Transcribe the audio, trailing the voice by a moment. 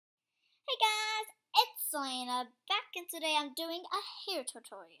Selena back, and today I'm doing a hair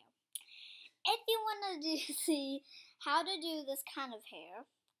tutorial. If you want to see how to do this kind of hair,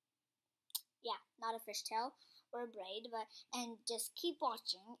 yeah, not a fishtail or a braid, and just keep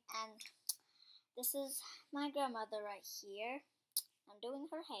watching. And this is my grandmother right here. I'm doing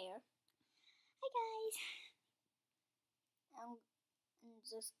her hair. Hi guys. I'm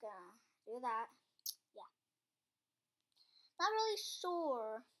just gonna do that. Yeah. Not really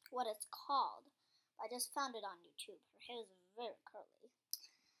sure what it's called. I just found it on YouTube. Her hair is very curly.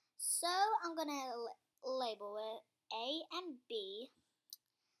 So I'm gonna label it A and B.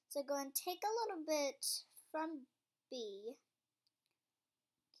 So go and take a little bit from B.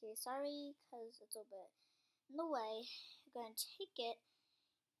 Okay, sorry, because it's a bit in the way. You're gonna take it,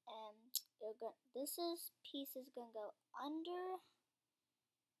 and piece is gonna go under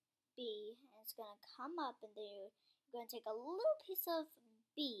B, and it's gonna come up, and then you're gonna take a little piece of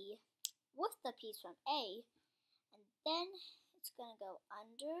B with the piece from A, and then it's gonna go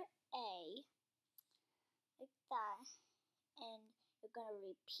under A like that, and you're gonna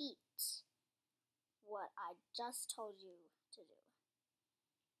repeat what I just told you to do.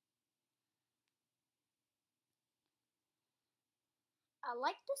 I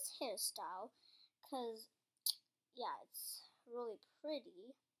like this hairstyle because, yeah, it's really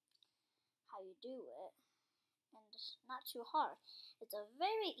pretty how you do it, and not too hard. It's a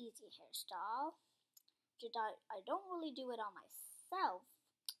very easy hairstyle. I don't really do it on myself.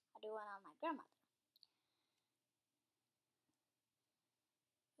 I do it on my grandmother.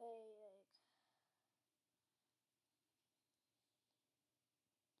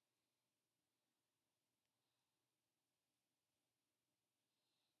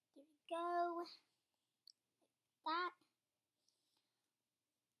 There we go. Like that.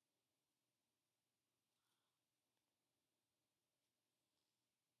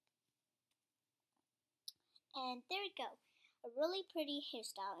 And there we go. A really pretty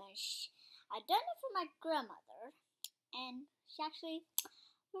hairstyle, and I done it for my grandmother, and she actually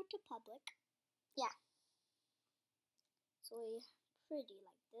went to public. Yeah, it's really pretty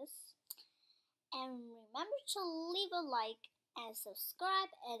like this. And remember to leave a like and subscribe,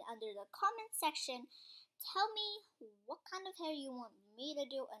 and under the comment section tell me what kind of hair you want me to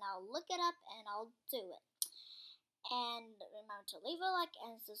do, and I'll look it up and I'll do it. And remember to leave a like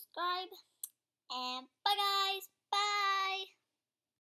and subscribe, and bye guys, bye.